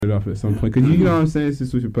it off at some point. Because you know what I'm saying? It's the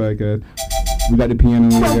Swisher Podcast. We got the piano.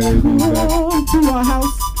 We got everything back. To our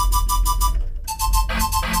house.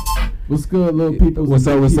 What's good, little people? What's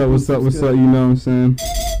up? You know what I'm saying?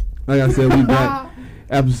 Like I said, we got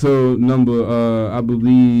episode number, I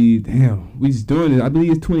believe, damn, we just doing it. I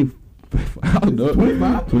believe it's 20, I don't know.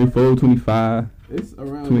 25? 24, 25. It's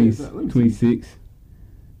around 26.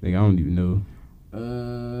 Like, I don't even know.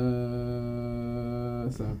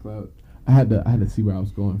 SoundCloud. I had to see where I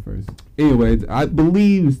was going first. Anyways, I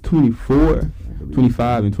believe it's 24,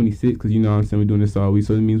 25, and 26, because you know what I'm saying, we're doing this all week,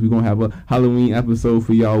 so it means we're going to have a Halloween episode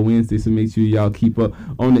for y'all Wednesday, so make sure y'all keep up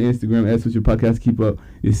on the Instagram, at Swisher Podcast, keep up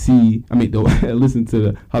listen to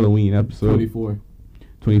the Halloween episode. 24.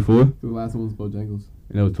 24? The last one was Bojangles.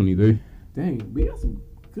 And that was 23. Dang, we got some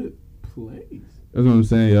good plays. That's what I'm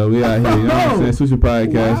saying, yo. We out here, you know what I'm saying? Swisher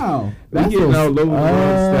Podcast. Wow. We getting all over the world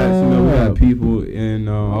stats. You know, we got people in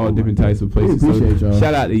all different types of places. We appreciate y'all.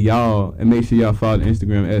 Shout out to y'all, and make sure y'all follow the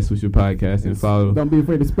Instagram at Swisher Podcast and follow. Don't be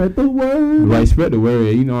afraid to spread the word. Right, spread the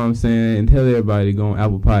word. You know what I'm saying? And tell everybody to go on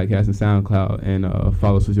Apple Podcasts and SoundCloud and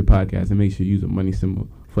follow Swisher Podcast and make sure you use a money symbol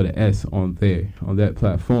for the S on that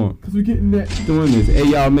platform. Because we're getting that. Doing this. Hey,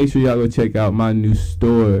 y'all, make sure y'all go check out my new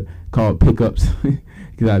store called Pickups.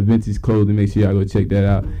 Because I have vintage clothing. Make sure y'all go check that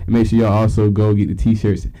out. And make sure y'all also go get the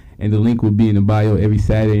t-shirts. And the link will be in the bio every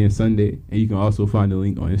Saturday and Sunday. And you can also find the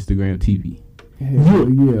link on Instagram TV.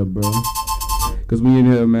 Yeah, bro. Because we in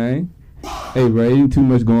here, man. Hey, bro, ain't too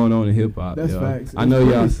much going on in hip-hop. That's facts. I know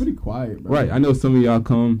y'all. It's pretty quiet, bro. Right. I know some of y'all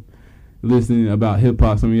come listening about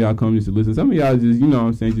hip-hop. Some of y'all come just to listen. Some of y'all just, you know what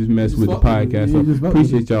I'm saying, just mess with the podcast. So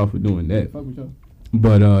appreciate y'all for doing that. Fuck with y'all.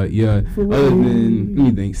 But, yeah, other than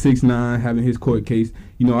anything, 6ix9ine having his court case,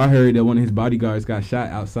 you know, I heard that one of his bodyguards got shot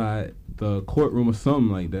outside the courtroom or something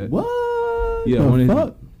like that. What? Yeah, the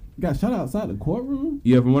fuck? Got shot outside the courtroom?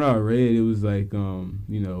 Yeah, from what I read, it was like, you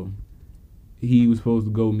know, he was supposed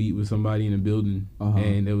to go meet with somebody in the building,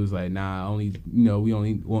 and it was like, nah, we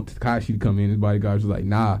only want Tekashi to come in. His bodyguards was like,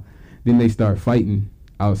 nah. Then they start fighting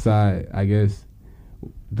outside, I guess,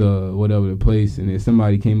 the place, and then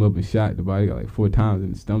somebody came up and shot the body like 4 times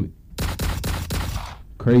in the stomach.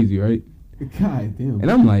 Crazy, right? God damn. And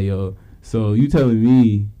I'm like, yo, so you telling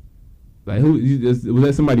me, like, was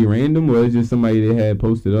that somebody random or was it just somebody they had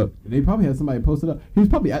posted up? They probably had somebody posted up. He was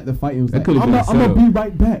probably at the fight and was that like, I'm gonna be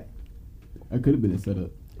right back. That could have been a setup.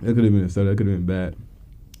 That could have been a setup. That could have been bad.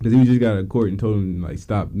 Because he just got to court and told him, like,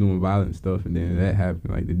 stop doing violent stuff, and then that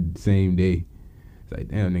happened, like, the same day. Like,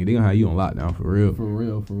 damn, nigga, they gonna have you on lockdown for real. For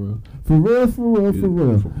real.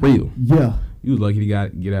 Yeah. You was lucky to get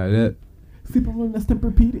out of that. Sleep on that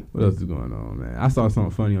Tempur-Pedic. What else is going on, man? I saw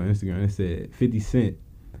something funny on Instagram. It said 50 Cent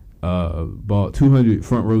bought 200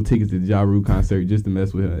 front row tickets to the Ja Rule concert just to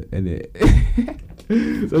mess with her. And then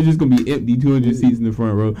so it's just gonna be empty, 200 seats in the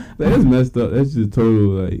front row. Like, that's messed up. That's just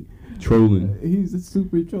total, like, trolling. He's a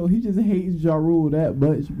super troll. He just hates Ja Rule that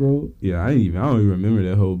much, bro. Yeah, I don't even remember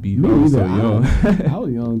that whole beef. I was so young. I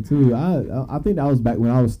was young too. I think that was back when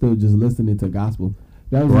I was still just listening to gospel.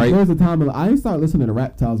 That was right. There was a time I didn't start listening to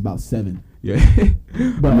rap till I was about 7. Yeah.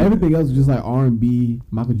 But everything else was just like R&B,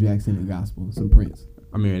 Michael Jackson, and gospel, some Prince.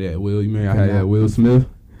 I married that Will. You married I had that Will Smith.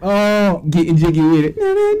 Oh, getting jiggy with it.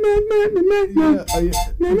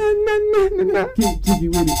 Get jiggy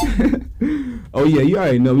with it. Oh yeah, you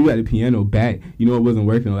already know we got the piano back. You know it wasn't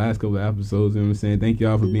working the last couple of episodes. You know what I'm saying? Thank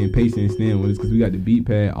y'all for being patient and staying with us because we got the beat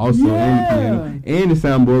pad also and the piano and the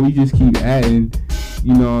soundboard. We just keep adding.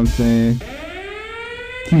 You know what I'm saying?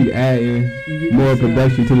 Keep adding more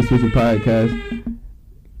production to the Swisher Podcast.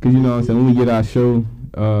 Cause you know what I'm saying? When we get our show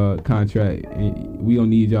contract, we gonna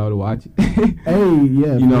need y'all to watch it. Hey,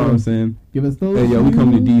 yeah. You know what I'm saying? Give us those. Hey, yo, we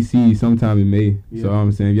coming to DC sometime in May. Yeah. So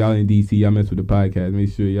I'm saying, if y'all in DC, y'all mess with the podcast. Make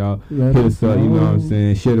sure y'all hit us up. You know what I'm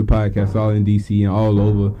saying? Share the podcast all in DC and all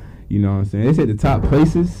over. You know what I'm saying? They said the top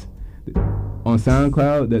places on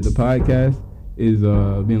SoundCloud that the podcast is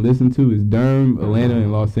being listened to is Durham, Atlanta,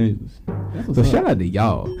 and Los Angeles. So shout out to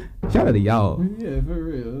y'all. Shout out to y'all. Yeah, for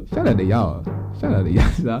real. Shout out to y'all. Shout out to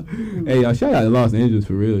y'all. Hey, y'all, shout out to Los Angeles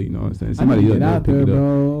for real. You know what I'm saying? Somebody up there pick it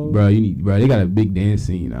up. Bro, they got a big dance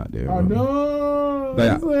scene out there. Bro. I know. Like,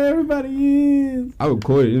 that's where everybody is. I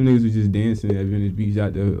recorded. Them niggas was just dancing at Venice Beach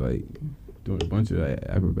out there, like, doing a bunch of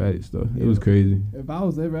acrobatic stuff. It was crazy. If I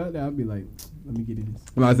was ever out there, I'd be like, let me get in this.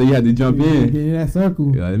 I said you had to jump in. Get in that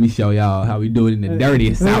circle. Yeah, let me show y'all how we do it in the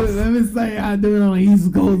dirtiest South. Let me say how I do it on the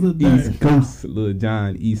East Coast of East Coast, Lil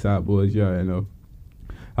John, East Side boys. Y'all already know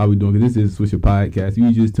how we doing. Because this is Swisher Podcast.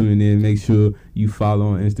 You just tuning in. Make sure you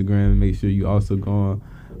follow on Instagram. Make sure you also go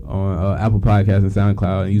on Apple Podcasts and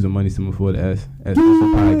SoundCloud and use a money symbol for the S.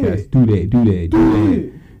 Swisher Podcast.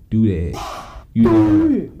 Do that.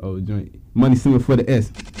 You know, joint. Money similar for the S.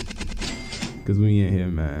 Cause we in here,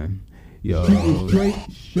 man. Yo, shooting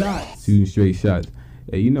straight shots.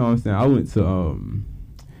 Hey, you know what I'm saying? I went to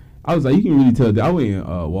I was like, you can really tell that I went in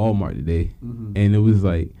Walmart today, and it was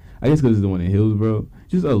like, I guess because it's the one in Hillsborough,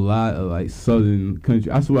 just a lot of like southern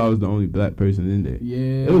country. I swear I was the only black person in there.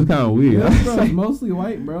 Yeah, it was kind of weird. Yeah, it's mostly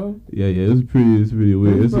white, bro. Yeah, it was pretty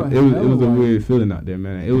weird. It was a weird feeling out there,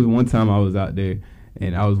 man. It was one time I was out there,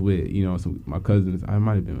 and I was with some my cousins. I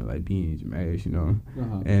might have been with like B and Jamash,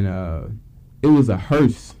 and it was a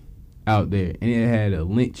hearse out there, and it had a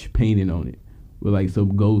lynch painted on it with like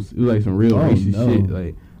some ghosts. It was like some real racist shit.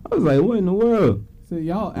 Like I was like, what in the world? So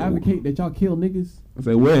y'all advocate that y'all kill niggas? I was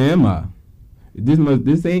like, where am I?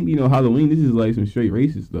 This ain't Halloween. This is like some straight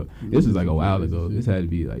racist stuff. This was like a while ago. This had to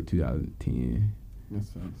be like 2010. That's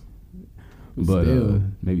facts. But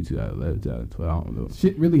maybe 2011, 2012. I don't know.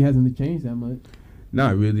 Shit really hasn't changed that much.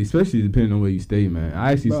 Not really, especially depending on where you stay, man.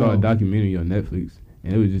 I actually saw a documentary on Netflix,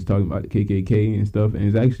 and it was just talking about the KKK and stuff. And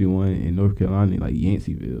it's actually one in North Carolina, like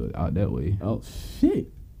Yanceyville, out that way. Oh shit!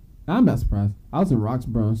 I'm not surprised. I was in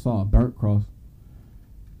Roxborough and saw a burnt cross.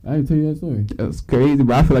 I didn't tell you that story. That's crazy,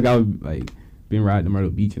 bro. I feel like I was like been riding to Myrtle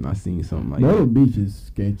Beach and I seen something like Myrtle Beach is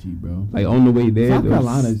sketchy, bro. Like on the way there, South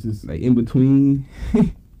Carolina is just like in between.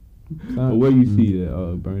 But where you see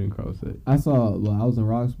the burning cross at? I was in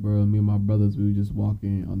Roxborough. Me and my brothers, we were just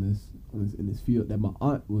walking in this field that my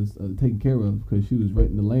aunt was taking care of because she was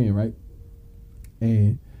renting the land, right?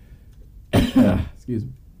 And excuse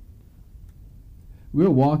me, we were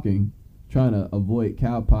walking, trying to avoid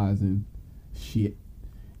cow pies and shit.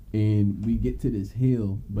 And we get to this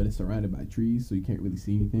hill, but it's surrounded by trees, so you can't really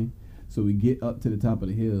see anything. So we get up to the top of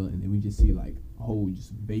the hill, and then we just see like a whole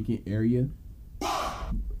just vacant area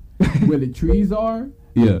where the trees are.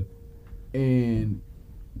 Yeah. And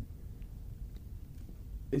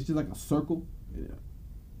it's just like a circle, and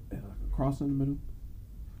like a cross in the middle.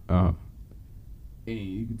 And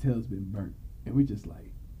you can tell it's been burnt. And we just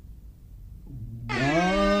like, what?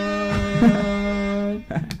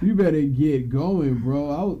 You better get going,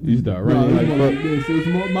 bro. You start running like this. It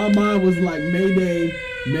was my mind was like, Mayday,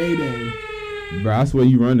 Mayday. Bro, I swear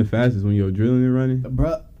you run the fastest when your adrenaline running.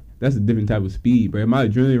 Bro, that's a different type of speed, bro. My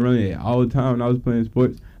adrenaline running all the time when I was playing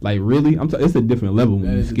sports. Like really, it's a different level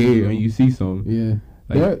when you're scared and you see something. Yeah,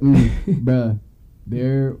 like, bro.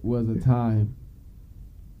 There was a time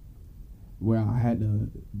where I had to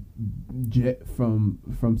jet from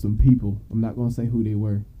some people. I'm not gonna say who they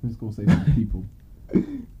were. I'm just gonna say some people.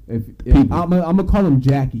 If I'm gonna call him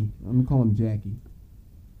Jackie.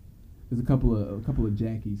 There's a couple of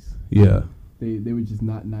Jackies. Yeah. They were just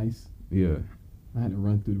not nice. Yeah. I had to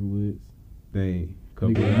run through the woods. Dang.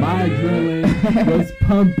 My adrenaline was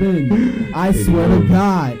pumping. I swear to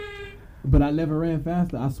God. But I never ran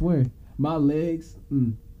faster. I swear. My legs.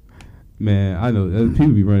 Man, I know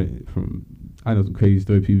people be running from. I know some crazy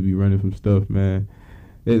stories. People be running from stuff, man.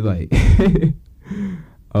 It's like,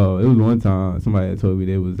 oh, it was one time somebody had told me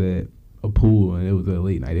they was at a pool and it was a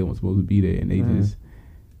late night. They weren't supposed to be there, and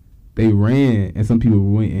they ran, and some people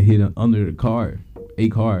went and hid under a car,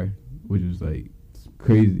 which was like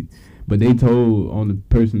crazy. But they told on the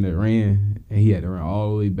person that ran, and he had to run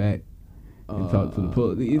all the way back and talk to the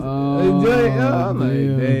police. I'm like,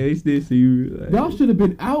 dang, they still see you. Like, y'all should have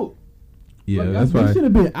been out. Yeah, like, that's why. They should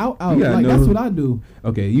have been out. Like that's what I do.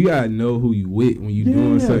 Okay, you gotta know who you with when you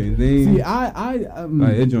doing certain things. See,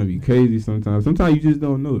 like that joint be crazy sometimes. Sometimes you just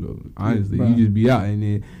don't know though. Honestly, you just be out and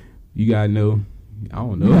then you gotta know. I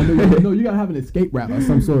don't know. You gotta have an escape route of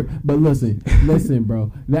some sort. But listen,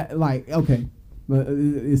 bro. That like okay,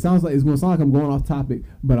 it sounds like it's gonna sound like I'm going off topic,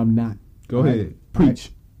 but I'm not. Go ahead, preach.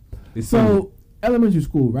 Right. So elementary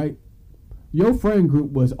school, right? Your friend group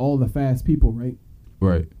was all the fast people, right?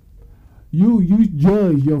 Right. You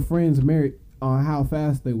judge your friends' merit on how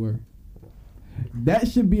fast they were. That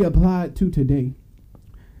should be applied to today.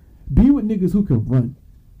 Be with niggas who can run.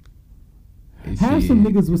 Have some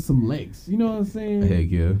niggas with some legs. You know what I'm saying? Heck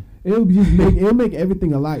yeah. It'll make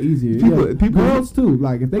everything a lot easier. People, girls too.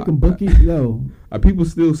 Like if they can book it, yo. Are people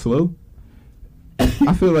still slow?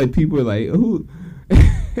 I feel like people are like, who?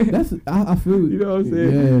 I feel. You know what I'm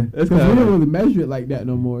saying? Yeah. Because we don't really measure it like that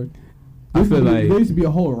no more. I feel like there used to be a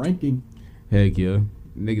whole ranking. Heck yeah.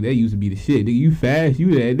 Nigga, that used to be the shit. Nigga, you fast,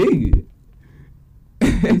 you that nigga.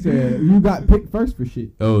 You got picked first for shit.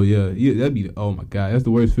 Oh, yeah. That'd be oh, my God. That's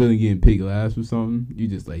the worst feeling, getting picked last for something. You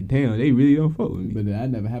just like, damn, they really don't fuck with me. But that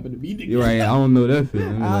never happened to me, nigga. You're right. I don't know that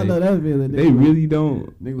feeling. I don't know that feeling. They really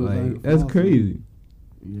don't. Like, that's crazy.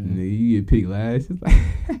 Yeah. Nigga, you get picked last. It's like,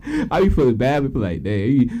 I be feeling bad, but like,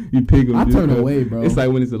 damn, you pick them. I turn away, bro. It's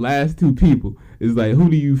like when it's the last two people. It's like, who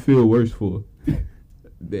do you feel worse for?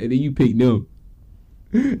 then you pick them.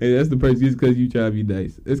 And that's the person just because you try to be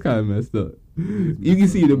nice. It's kind of messed up. You can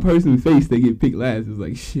see the person's face they get picked last. It's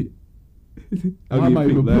like, shit. I might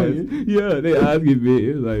even play. Yeah, their eyes get big.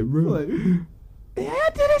 It's like, bro. Like, I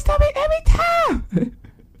do this to me every time.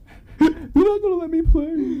 You're not gonna let me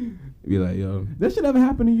play. Be like, yo. That should ever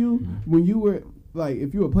happen to you when you were like,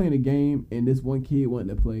 if you were playing a game and this one kid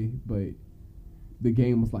wanted to play, but the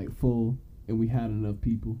game was like full and we had enough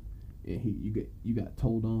people, and you got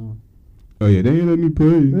told on. Oh yeah, they ain't let me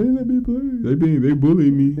play. They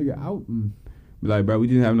bullied me. Nigga out. Be like, bro, we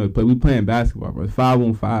just have no play. We playing basketball, bro.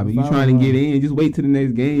 5-on-5. And you trying to get in, just wait till the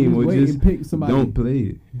next game, or just pick somebody. Don't play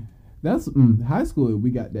it. That's high school. We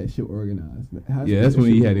got that shit organized. Yeah, that's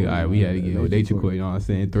when you had to. All right, we had to get nature court. You know what I'm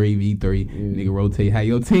saying? 3v3. Nigga rotate. Have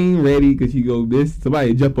your team ready because you go this.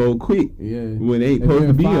 Somebody jump on quick. Yeah. When they ain't supposed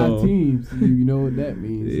to be on. Teams. You know what that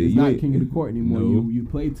means. It's not king of the court anymore. No. You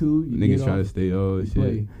play two. Niggas try to stay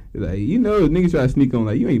shit. Like, you know, niggas try to sneak on.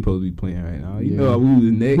 Like, you ain't supposed to be playing right now. You know we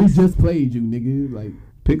was next. We just played you, nigga. Like.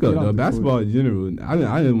 Pickup though, basketball in general. I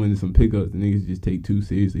done went to some pickups. The niggas just take too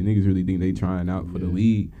seriously. Niggas really think they trying out for the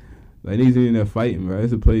league. Like, niggas in there fighting, bro.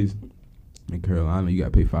 It's a place in Carolina, you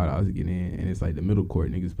gotta pay $5 to get in, and it's like the middle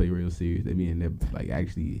court niggas play real serious. They be in there like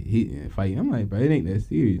actually hitting and fighting. I'm like, bro, it ain't that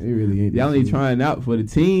serious. It really ain't. Y'all ain't trying out for the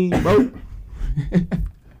team, bro.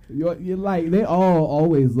 you're like, they all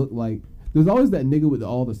always look like. There's always that nigga with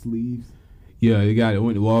all the sleeves. Yeah, they got it.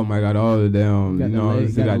 Went to Walmart, got all the damn, got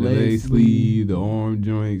the leg sleeve, the arm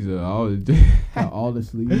joints, all the got all the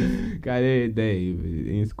sleeves. Got every day, but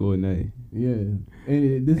it ain't scored nothing. Yeah,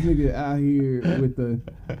 and this nigga out here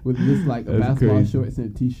with just like a basketball crazy. shorts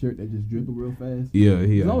and a t-shirt that just dribble real fast. Yeah,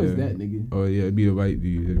 it's always that nigga. Oh yeah, it'd be a white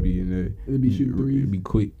dude. It'd be in there. It'd be shooting threes. It'd be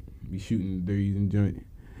quick. Be shooting threes and joint.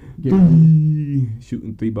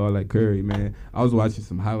 Shooting 3-ball like Curry, man. I was watching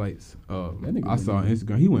some highlights. I saw on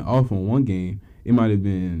Instagram. He went off on one game. It might have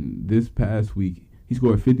been this past week. He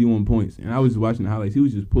scored 51 points, and I was watching the highlights. He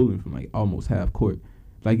was just pulling from like almost half court,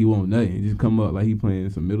 like he won't nothing. Just come up like he playing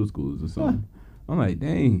some middle schools or something. I'm like,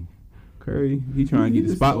 dang, Curry. He trying to get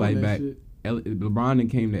the spotlight back. LeBron then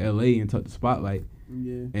came to LA and took the spotlight.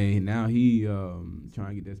 Yeah. And now he trying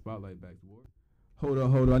to get that spotlight back. Hold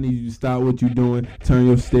on. I need you to stop what you're doing. Turn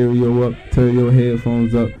your stereo up. Turn your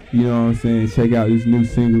headphones up. You know what I'm saying? Check out this new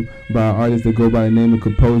single by an artist that go by the name of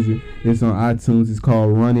Composure. It's on iTunes. It's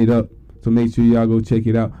called Run It Up. So make sure y'all go check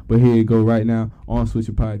it out. But here you go right now on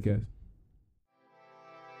Swisher Podcast.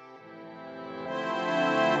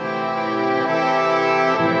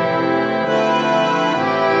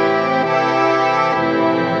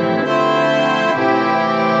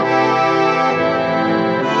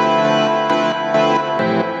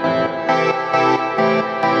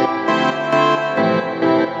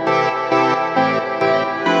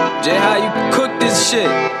 Shit.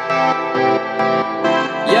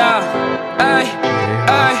 Yeah,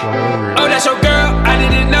 oh, that's your girl, I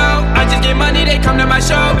didn't know. I just get money, they come to my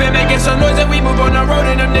show. Been making some noise and we move on the road.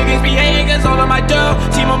 And them niggas be hating cause all on my dough.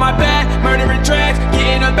 Team on my back, murdering tracks.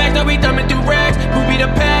 Getting them back, now we thumbing through racks. Who be the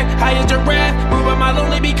pack, high as giraffe. Moving my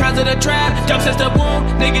lonely because of the trap. Jump since the womb,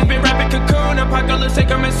 niggas been rapping cocoon. Apocalypse ain't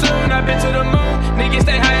coming soon, I've been to the moon. Niggas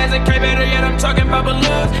stay high as a kite, better yet I'm talking about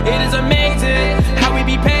balloons. It is amazing how we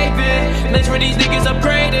be paving. Let's for these niggas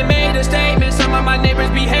upgraded, made a statement. Some of my neighbors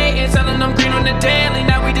be hating, selling them green on the daily.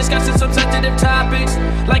 Now we discussing some sensitive topics,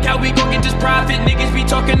 like how we gon' get this profit. Niggas be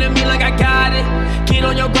talking to me like I got it. Get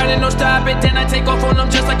on your grind and don't stop it. Then I take off on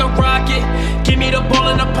them just like a rocket. Give me the ball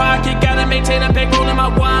in the pocket. Gotta maintain a bankroll in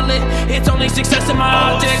my wallet. It's only success in my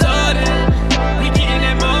object. We getting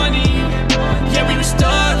that money. Yeah, we was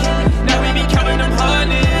stuck. Now we be counting them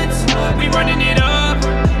hundreds. We running it up.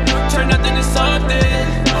 Turn nothing to something.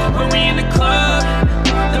 When we in the club,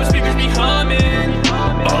 them speakers be humming.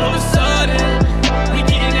 All of a sudden, we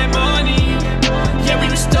getting that money. Yeah,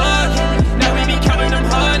 we was stuck. Now we be counting them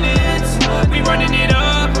hundreds. We running it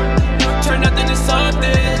up. Turn nothing to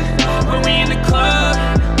something. When we in the club,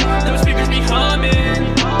 them speakers be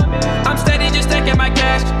humming. I'm steady just stacking my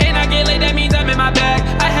cash. And I get late, that means I'm in my bag.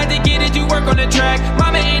 I had to get it, do work on the track.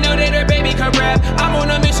 Mama ain't know that her baby could rap. I'm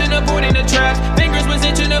on a mission avoiding the traps. Fingers was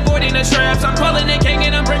itching, avoiding the straps. I'm calling it king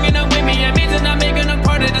and I'm bringing them with me. It means that I'm making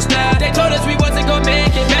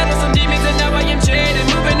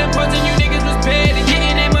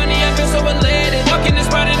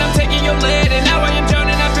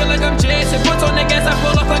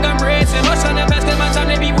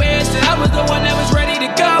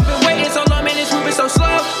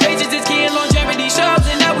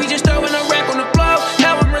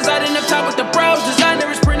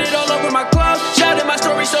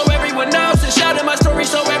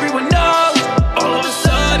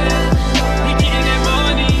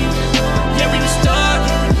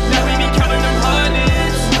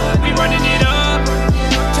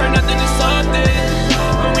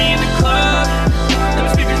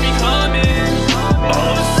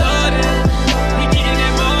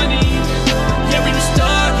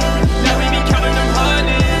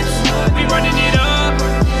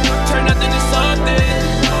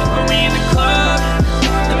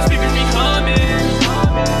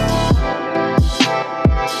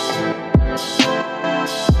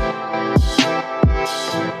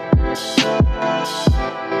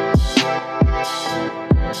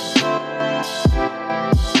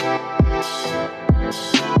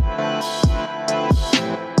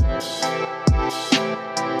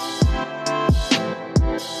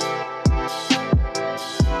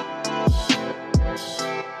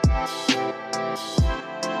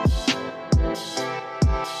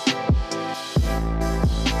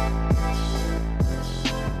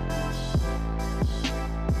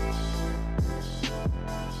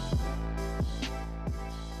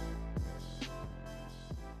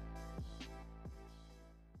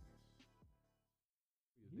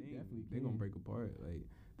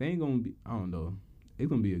they ain't gonna be. I don't know. It's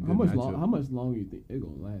gonna be a good How much matchup. How much longer you think it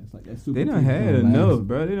gonna last? Like that super. They done team had gonna enough, last.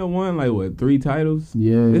 bro. They done won like what 3 titles.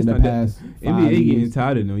 Yeah, It's in the not past 5 NBA getting years.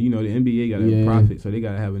 tired of them. You know the NBA got to Yeah. profit, so they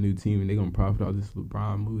got to have a new team, and they gonna profit off this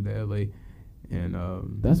LeBron move to LA. And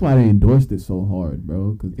That's why they endorsed it so hard,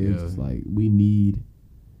 bro. Because they're Yeah. just like, we need.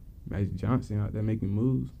 Magic Johnson out there making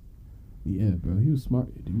moves. Yeah, bro. He was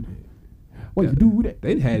smart to do that. What you do that?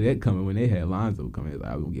 They had that coming when they had Lonzo coming.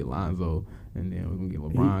 Like, we're gonna get Lonzo, and then we're gonna get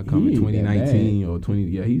LeBron He coming ain't that 2019 or 20.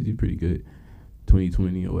 Yeah, he's pretty good.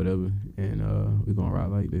 2020 or whatever, and we're gonna ride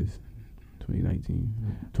like this. 2019,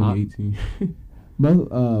 2018.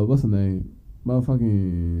 What's the name?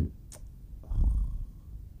 Motherfucking.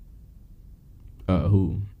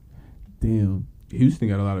 Who? Damn. Houston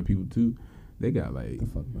got a lot of people too. They got like The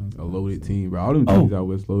fuck, man? a loaded team, bro. All them teams out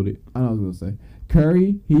west loaded. I know what I was gonna say.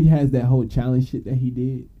 Curry, he has that whole challenge shit that he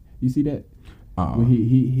did. You see that? When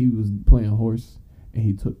he was playing horse and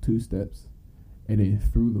he took 2 steps and then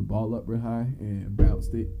threw the ball up real high and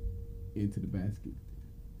bounced it into the basket.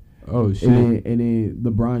 Oh shit! And then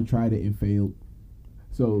LeBron tried it and failed.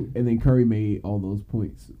 So and then Curry made all those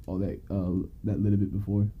points, all that little bit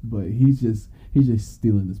before. But he's just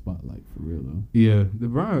stealing the spotlight for real though. Yeah,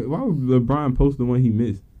 LeBron. Why would LeBron post the one he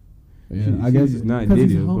missed? Yeah, I guess it's not because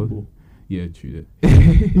he's Diddy. humble. Yeah, true that.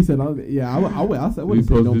 He said, "Yeah, I said, We what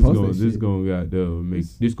say, don't post that this shit." gonna make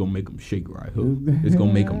this gonna make them shake right here. It's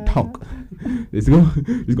gonna make them talk. It's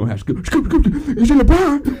gonna have skip. It's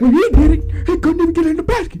LeBron. When he did it, he couldn't even get in the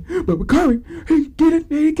basket. But with Curry, he did it.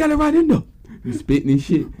 And he got it right in there. He's spitting and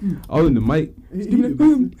shit all in the mic.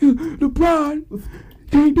 LeBron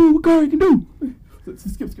can't do what Curry can do.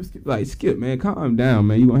 Skip. Like Skip, man, calm down,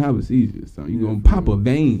 man. You gonna have a seizure, son. You gonna pop a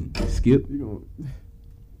vein, Skip.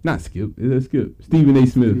 Not Skip. It's Skip. Stephen A.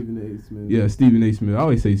 Smith. Yeah, Stephen A. Smith. I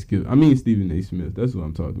always say Skip. I mean Stephen A. Smith. That's what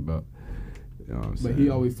I'm talking about. You know what I'm But saying? he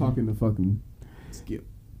always talking to fucking Skip.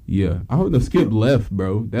 Yeah. I hope Skip left,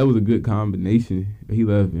 bro. That was a good combination. He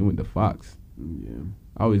left and went to Fox. Yeah.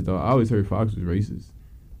 I always heard Fox was racist.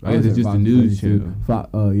 I guess it's just a news channel.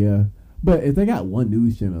 Yeah. But if they got one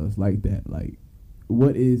news channel that's like that, like,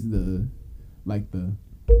 what is the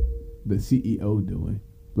CEO doing?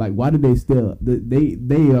 Like, why do they still they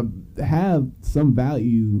have some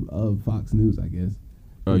value of Fox News? I guess.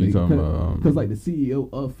 Oh, you talking about? Because like the CEO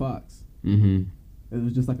of Fox, Mm-hmm. it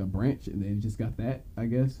was just like a branch, and they just got that. I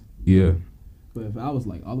guess. Yeah. But if I was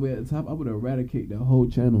like all the way at the top, I would eradicate the whole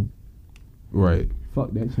channel. Right.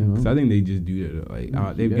 Fuck that channel. So I think they just do that.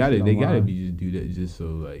 Like they That got shit it. They got to online. be just do that just so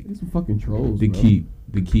like These some fucking trolls. to bro.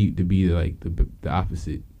 keep to be like the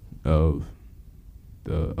opposite of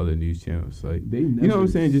the other news channels. Like They you know what I'm never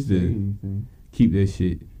saying? Just say to anything. keep that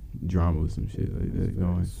shit drama or some shit like that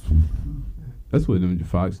going. That's what them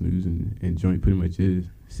Fox News and joint pretty much is.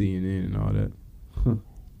 CNN and all that. Huh.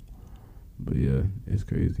 But yeah, it's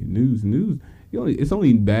crazy. News. It's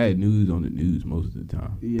only bad news on the news most of the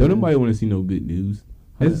time. Yeah. Don't nobody want to see no good news.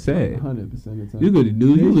 That's sad. 100% of the time. You go to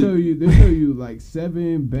news, They show you like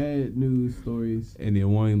 7 bad news stories, and then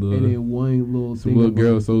one and little then one little some thing little about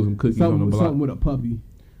girl sold some cookies on the block. something with a puppy.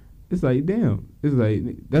 It's like damn. It's like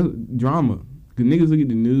that's drama. Cause niggas look at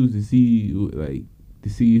the news to see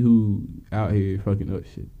who out here fucking up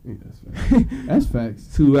shit. Yeah, that's facts. That's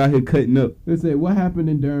facts. Who out here cutting up. They say what happened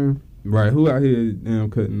in Durham. Right. Who out here damn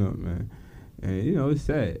cutting up, man. And you know it's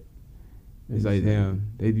sad. It's like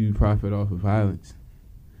damn they do profit off of violence.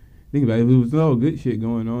 Think about it. If it was no good shit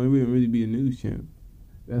going on, it wouldn't really be a news channel.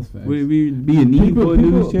 That's facts. Would it be a need for a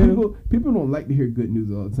news channel? People don't like to hear good news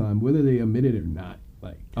all the time, whether they admit it or not.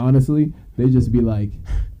 Like honestly, they just be like,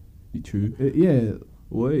 True. yeah.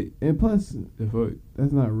 What? And plus, The fuck?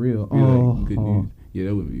 that's not real. Be like good news. Yeah,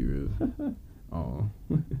 that wouldn't be real. Oh,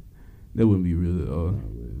 that wouldn't be real at all.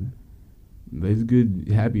 It's good,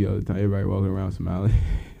 happy all the time. Everybody walking around smiling.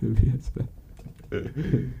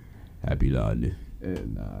 Happy Lord.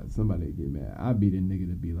 And somebody get mad. I'd be the nigga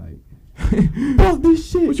to be like, fuck this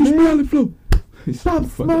shit, What you man. smiling for? Stop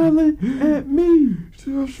smiling at me.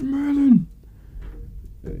 Stop smiling.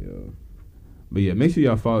 Yeah, yo. But yeah, make sure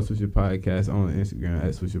y'all follow Swisher Podcast on Instagram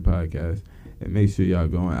at Swisher Podcast. And make sure y'all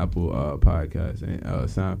go on Apple Podcasts and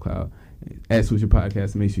SoundCloud at Swisher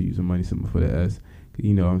Podcast. Make sure you use some money something for the S.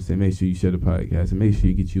 You know what I'm saying? Make sure you share the podcast and make sure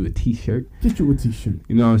you get you a t-shirt. Get you a t-shirt.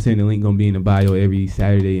 You know what I'm saying? The link gonna be in the bio every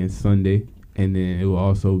Saturday and Sunday. And then it will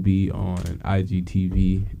also be on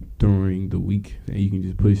IGTV during the week. And you can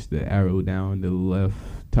just push the arrow down the left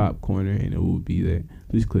top corner and it will be there.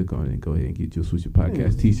 Just click on it and go ahead and get your Swisher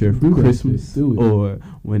Podcast t-shirt for Christmas Do it. or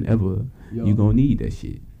whenever Yo, you gonna need that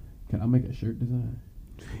shit. Can I make a shirt design?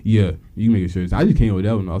 Yeah, you can make a shirt design. I just came with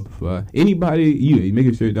that one off the fly. Anybody, you make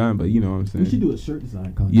a shirt design, but you know what I'm saying. We should do a shirt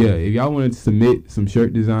design contest. Yeah, if y'all wanted to submit some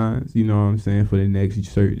shirt designs, you know what I'm saying, for the next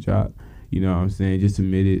shirt drop, you know what I'm saying, just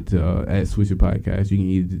submit it to at Swisher Podcast. You can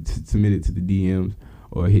either submit it to the DMs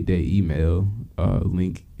or hit that email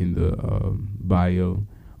link in the bio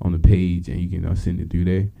on the page, and you can send it through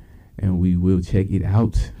there, and we will check it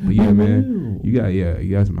out. But yeah, man, you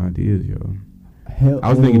got some ideas, yo. I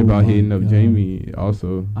was thinking about hitting up Jamie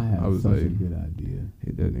also. I was such like, a good idea.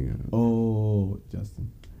 Hit that nigga up. Oh,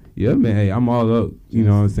 Justin. Yeah, man. Hey, I'm all up. You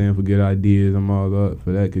know what I'm saying, for good ideas. I'm all up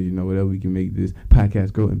for that because, whatever we can make this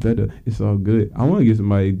podcast grow and better, it's all good. I want to get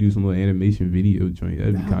somebody to do some little animation video joint.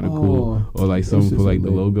 That'd be kind of cool. Or like something for like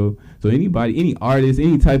the logo. So anybody, any artist,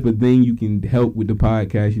 any type of thing you can help with the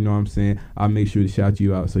podcast, you know what I'm saying, I'll make sure to shout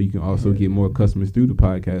you out so you can also get more customers through the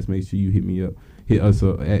podcast. Make sure you hit me up. Hit us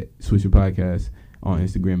up at Swisher Podcast on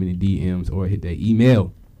Instagram in the DMs or hit that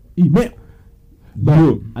email. But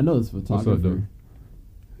Yeah. I know this photographer. What's up,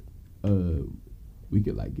 though? We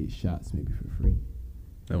could like get shots maybe for free.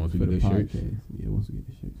 That once we For get the the shirts. podcast. Yeah, once we get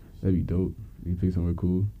the shirts. That'd be dope. You pick somewhere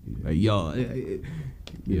cool. Yeah. Like, yo.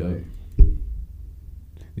 Yeah. Like,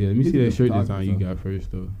 Yeah, let me He's see a that shirt photographer, design you so. got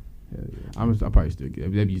first, though. hell yeah. I'll probably still get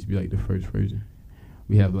it. That used to be like the first version.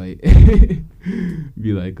 We have like,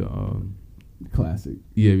 be like, Classic.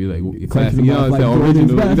 yeah, be like classic. Section You know them what off I'm like saying?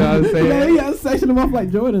 Jordans, Original. You know what I'm saying? Yeah, section them off like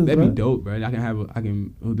Jordans. That'd bro. be dope, bro. I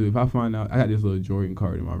can do if I find out. I got this little Jordan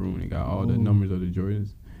card in my room and it got all the numbers of the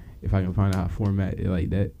Jordans. If I can find out how to format it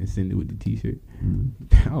like that and send it with the T-shirt,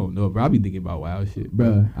 I don't know, bro. I be thinking about wild shit,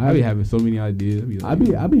 bro. I be having so many ideas. I'm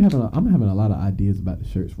having a lot of ideas about the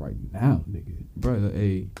shirts right now, nigga. Bro,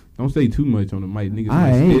 hey, don't say too much on the mic, niggas.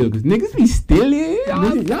 I might ain't. steal, cause niggas be stealing.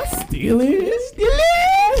 Y'all stealing?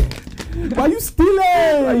 Stealing. Why you stealing?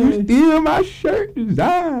 Why you steal my shirt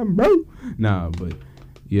design, bro? Nah, but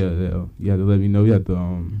yeah, you have to let me know. You have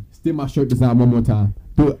to steal my shirt design one more time.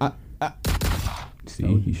 Do it. See,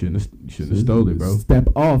 you shouldn't have stole it, bro. Step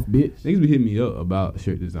off, bitch. Niggas be hitting me up about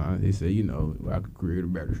shirt design. They say, I could create a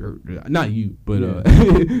better shirt design. Not you, but it was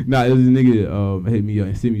a nigga hit me up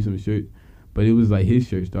and sent me some shirts. But it was like his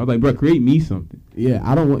shirt stuff. I was like, bro, create me something. Yeah,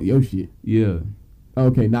 I don't want your shit. Yeah.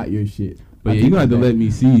 Okay, not your shit. But yeah, you gonna have to let me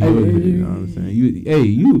see yours. You know what I'm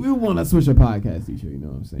saying? We want to switch a podcast t-shirt. You know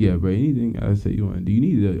what I'm saying? Yeah, bro. Anything I say you want? Do you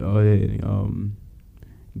need to go ahead and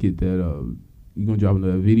get that? You gonna drop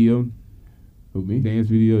another video? Who, me? Dance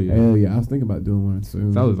video? Yeah. Hell yeah, I was thinking about doing one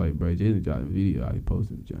soon. So I was like, bro, Jaden dropped a video. I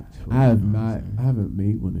posted the I haven't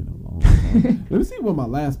made one in a long time. Let me see what my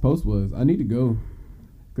last post was. I need to go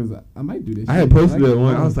because I might do this. I had posted that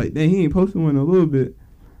one. I was like, dang, he ain't posted one in a little bit.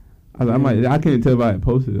 I was like, I couldn't tell if I had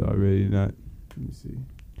posted it already or not. Let me see.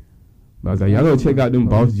 But I was like, y'all go check out them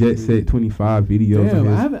Boss Jet Set 25 videos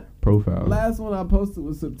on his profile. Last one I posted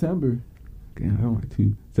was September. Damn, I don't like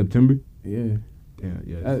two. September? Yeah. Damn,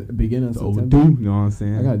 yeah. At the beginning of September. Overdue, you know what I'm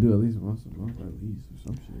saying? I gotta do at least once a month at least or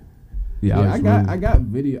some shit. Yeah, I got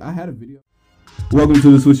video. I had a video. Welcome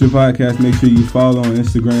to the Swisher Podcast. Make sure you follow on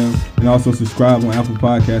Instagram and also subscribe on Apple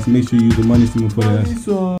Podcasts. Make sure you use the money symbol for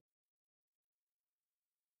that.